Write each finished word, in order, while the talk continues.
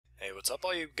what's up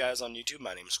all you guys on YouTube?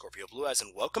 My name is Scorpio Blue Eyes,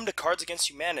 and welcome to Cards Against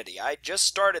Humanity. I just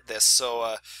started this, so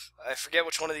I forget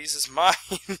which one of these is mine,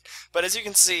 but as you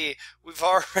can see, we're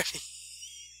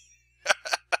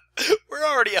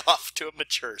already off to a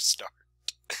mature start.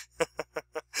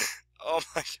 Oh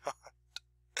my god.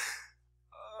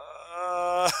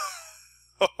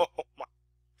 Oh my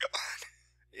god.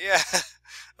 Yeah.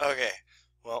 Okay.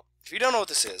 Well, if you don't know what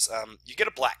this is, you get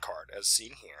a black card, as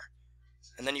seen here.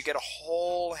 And then you get a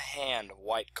whole hand of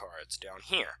white cards down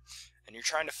here. And you're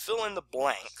trying to fill in the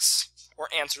blanks, or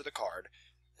answer the card.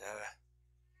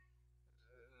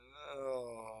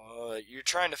 You're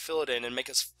trying to fill it in and make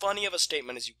as funny of a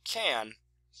statement as you can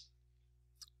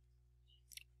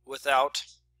without...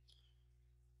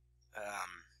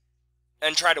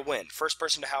 and try to win. First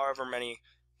person to however many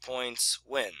points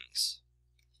wins.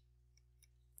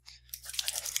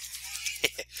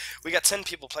 We got 10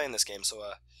 people playing this game, so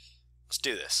let's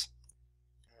do this.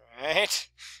 Alright.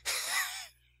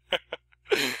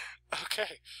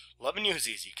 Okay. Loving you is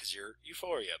easy because you're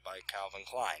Euphoria by Calvin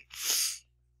Klein.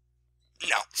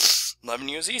 No. Loving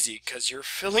you is easy because you're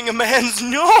filling a man's...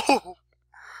 No!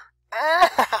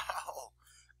 Ow!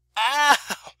 Ow!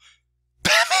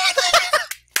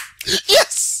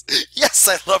 Yes! Yes,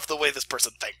 I love the way this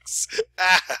person thinks.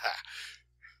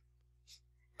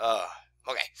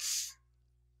 Okay.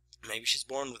 Maybe she's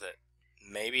born with it.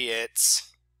 Maybe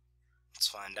it's... Let's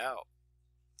find out.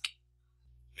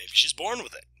 Maybe she's born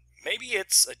with it. Maybe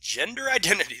it's a gender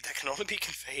identity that can only be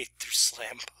conveyed through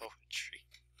slam poetry.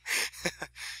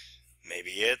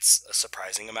 Maybe it's a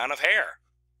surprising amount of hair.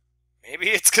 Maybe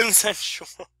it's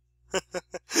consensual.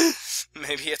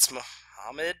 Maybe it's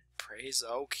Muhammad praise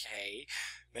okay.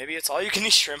 Maybe it's all you can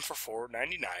eat shrimp for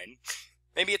 $4.99.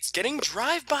 Maybe it's getting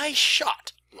drive-by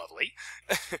shot. Lovely.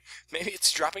 Maybe it's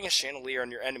dropping a chandelier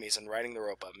on your enemies and riding the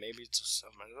rope up. Maybe it's...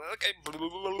 Okay.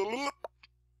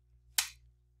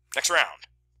 Next round.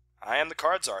 I am the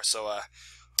card czar, so,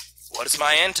 what is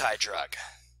my anti-drug?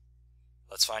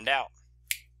 Let's find out.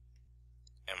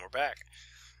 And we're back.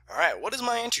 Alright, what is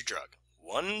my anti-drug?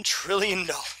 $1 trillion.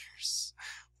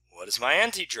 What is my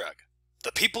anti-drug?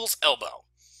 The people's elbow.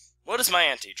 What is my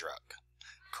anti-drug?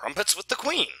 Crumpets with the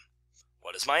queen.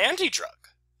 What is my anti-drug?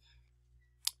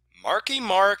 Marky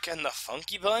Mark and the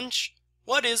Funky Bunch?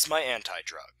 What is my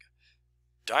anti-drug?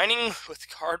 Dining with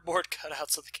cardboard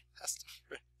cutouts of the cast of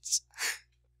Friends.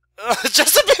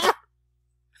 Just a paper!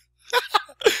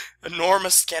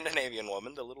 Enormous Scandinavian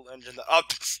woman, the little engine that...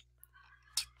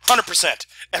 100%!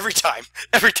 Every time!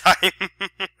 Every time!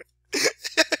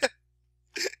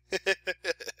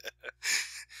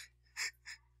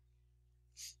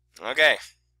 Okay.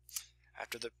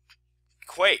 After the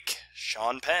quake,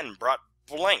 Sean Penn brought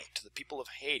blank to the people of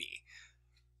Haiti.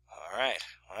 Alright,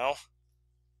 well,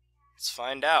 let's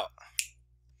find out.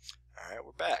 Alright,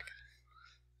 we're back.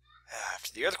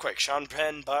 After the earthquake, Sean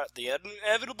Penn brought the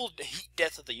inevitable heat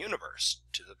death of the universe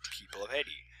to the people of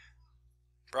Haiti.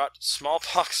 Brought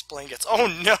smallpox blankets. Oh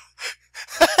no!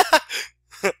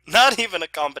 Not even a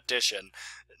competition.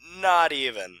 Not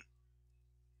even.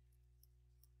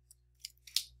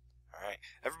 Alright,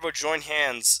 everybody join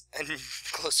hands and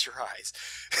close your eyes.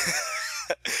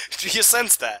 Do you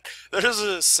sense that? There's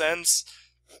a sense...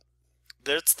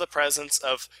 That's the presence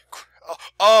of...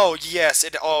 Oh, yes,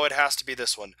 it has to be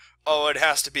this one. Oh, it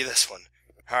has to be this one.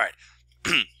 Alright.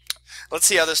 Let's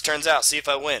see how this turns out. See if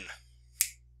I win.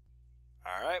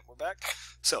 Alright, we're back.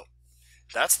 So,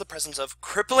 that's the presence of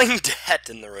crippling debt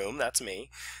in the room. That's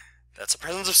me. That's the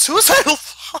presence of suicidal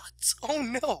thoughts. Oh,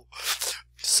 no.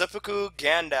 Seppuku,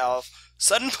 Gandalf,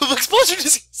 sudden poop explosion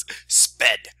disease.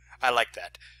 Sped. I like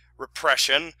that.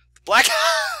 Repression. Black...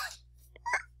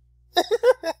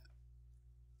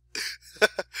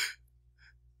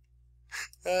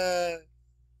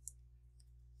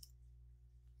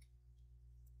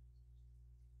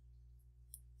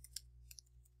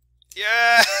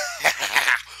 Yeah!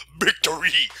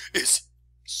 Victory is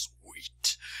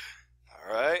sweet.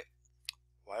 Alright.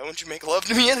 Why won't you make love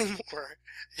to me anymore?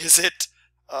 Is it,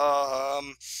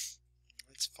 let's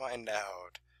find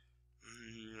out.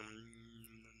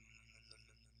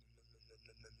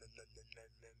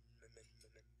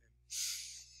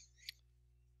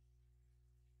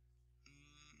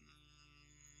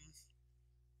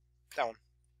 That one.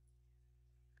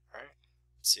 Alright.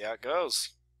 Let's see how it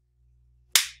goes.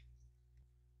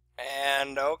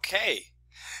 And okay.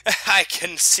 I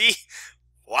can see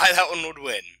why that one would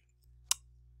win.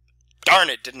 Darn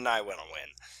it, didn't I win?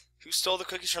 Who stole the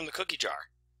cookies from the cookie jar?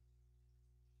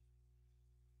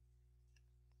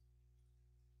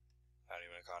 Not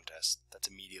even a contest. That's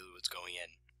immediately what's going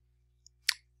in.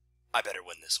 I better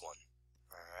win this one.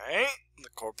 Alright, the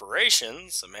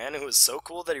corporations, a man who is so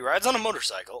cool that he rides on a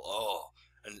motorcycle. Oh,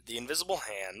 and the invisible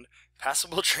hand,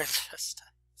 passable transvestite.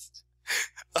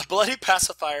 A bloody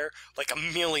pacifier like a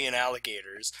million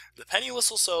alligators. The penny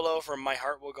whistle solo from My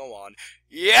Heart Will Go On.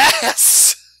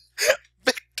 Yes!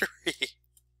 Victory!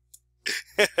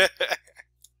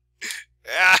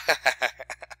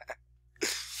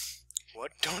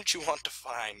 What don't you want to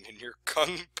find in your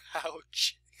kung pao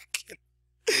chicken?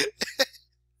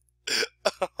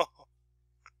 Oh.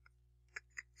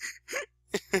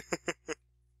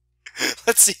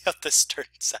 Let's see how this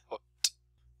turns out. What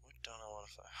don't I want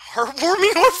to find?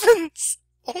 Heartwarming orphans!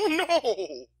 Oh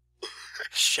no!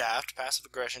 Shaft, passive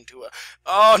aggression to a...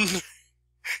 Oh no!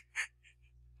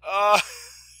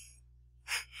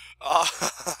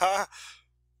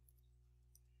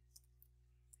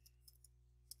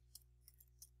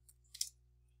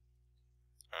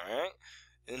 Alright.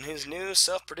 In his new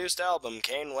self-produced album,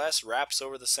 Kanye West raps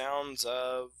over the sounds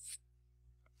of...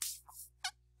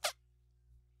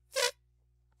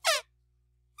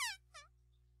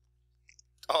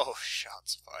 Oh,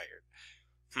 shots fired.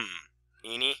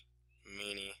 Eeny,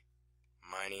 meeny,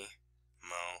 miny,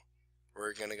 mo.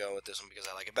 We're gonna go with this one because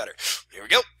I like it better. Here we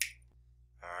go!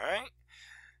 Alright.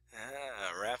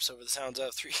 Raps over the sounds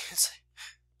of three...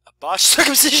 A botched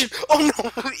circumcision! Oh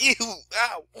no! Ew!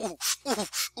 Ow! Ooh! Ooh!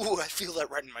 Ooh! I feel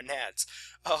that right in my nads.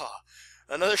 Oh.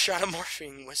 Another shot of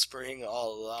morphine whispering,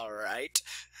 all alright.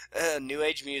 New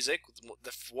age music,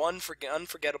 the one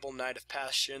unforgettable night of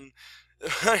passion.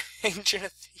 Ancient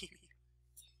Athene.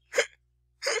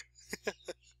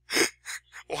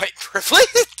 White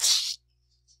privilege?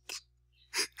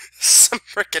 Some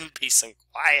frickin' peace and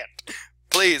quiet.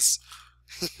 Please.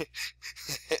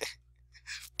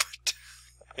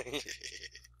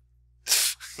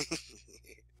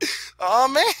 Oh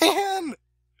man!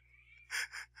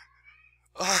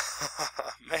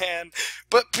 Oh man!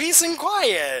 But peace and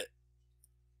quiet!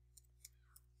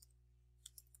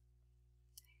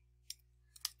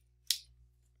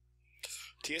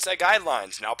 TSA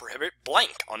guidelines now prohibit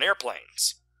blank on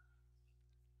airplanes.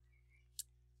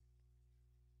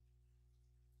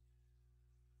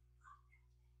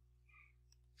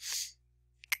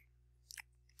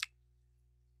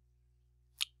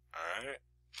 Alright.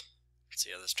 Let's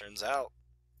see how this turns out.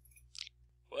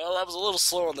 Well, I was a little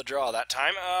slow on the draw that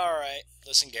time. Alright.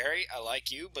 Listen, Gary, I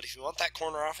like you, but if you want that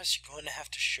corner office, you're going to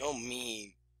have to show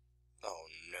me... Oh,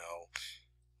 no.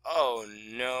 Oh,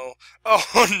 no.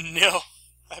 Oh, no.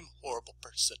 I'm a horrible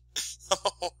person. I'm a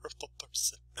horrible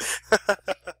person.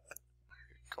 You're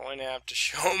going to have to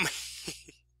show me.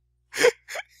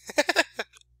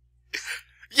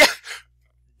 Yeah!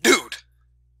 Dude!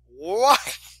 Why?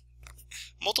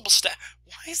 Multiple stat.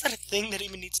 Why is that a thing that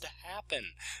even needs to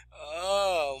happen?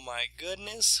 Oh my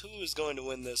goodness. Who is going to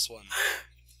win this one?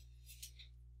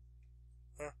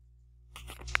 Huh?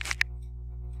 No,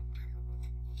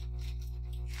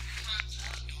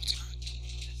 it's not.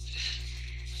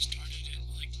 I started at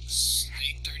like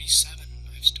 8:37.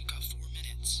 I've still got 4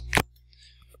 minutes.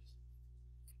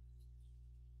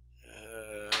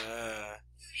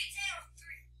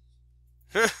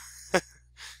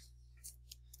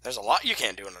 There's a lot you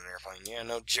can't do in an airplane. Yeah,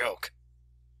 no joke.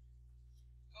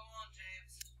 Go on,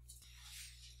 James.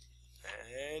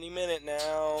 Any minute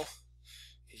now.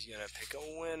 He's gonna pick a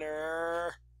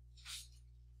winner.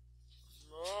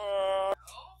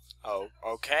 Oh,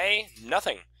 okay.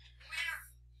 Nothing. Winner,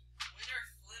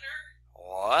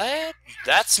 What?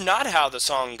 That's not how the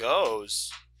song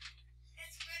goes.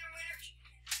 it's winner.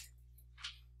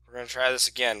 We're gonna try this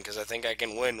again, because I think I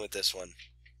can win with this one.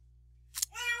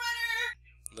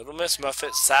 Little Miss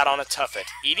Muffet sat on a tuffet,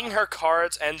 eating her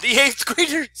cards and the 8th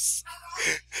graders.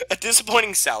 A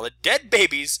disappointing salad, dead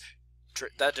babies.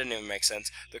 That didn't even make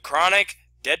sense. The chronic,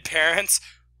 dead parents.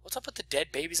 What's up with the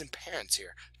dead babies and parents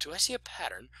here? Do I see a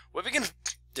pattern? Whipping and...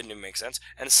 Didn't even make sense.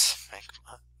 And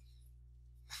Smegma.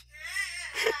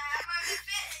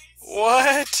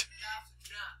 What?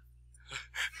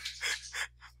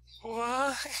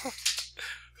 What?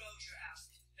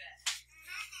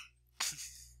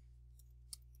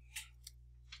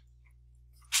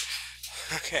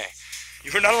 Okay.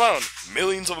 You are not alone.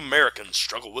 Millions of Americans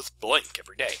struggle with blank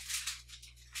every day.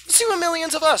 Let's see what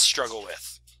millions of us struggle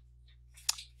with.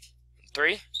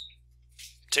 3,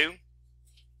 2,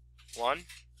 1,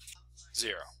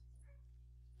 0.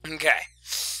 Okay.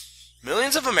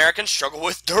 Millions of Americans struggle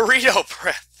with Dorito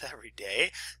breath every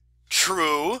day.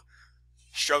 True.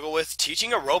 Struggle with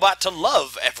teaching a robot to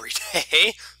love every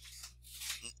day.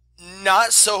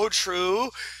 Not so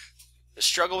true.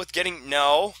 Struggle with getting...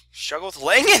 No. Struggle with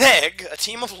laying an egg. A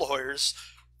team of lawyers.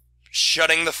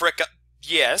 Shutting the frick up.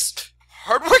 Yes.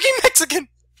 Hardworking Mexican!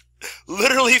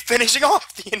 Literally finishing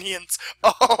off the Indians.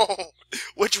 Oh,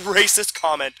 which racist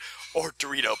comment or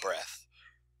Dorito breath?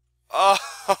 Oh,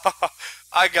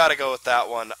 I gotta go with that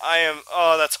one.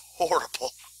 Oh, that's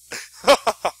horrible.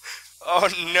 Oh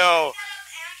no.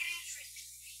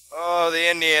 Oh, the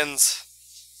Indians.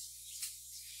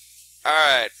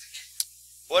 Alright.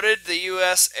 What did the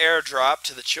U.S. airdrop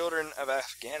to the children of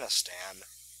Afghanistan?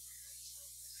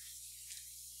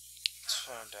 Let's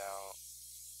find out.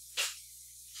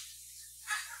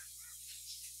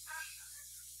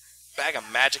 Bag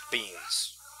of magic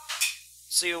beans.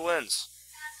 See who wins.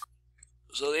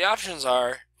 So the options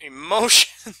are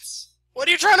emotions. What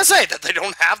are you trying to say? That they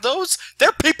don't have those?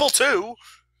 They're people too.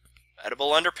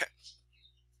 Edible underpants.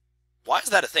 Why is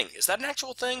that a thing? Is that an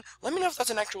actual thing? Let me know if that's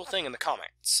an actual thing in the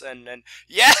comments. And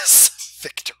yes,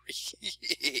 victory.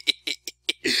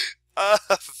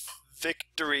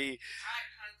 Victory.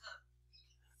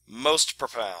 Most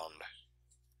profound.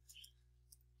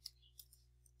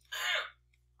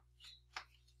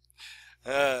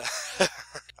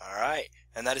 Alright,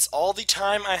 and that is all the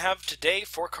time I have today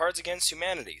for Cards Against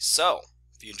Humanity. So,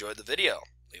 if you enjoyed the video,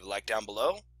 leave a like down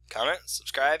below, comment,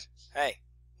 subscribe, hey,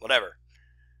 whatever.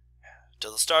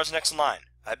 Till the stars next in line,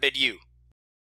 I bid you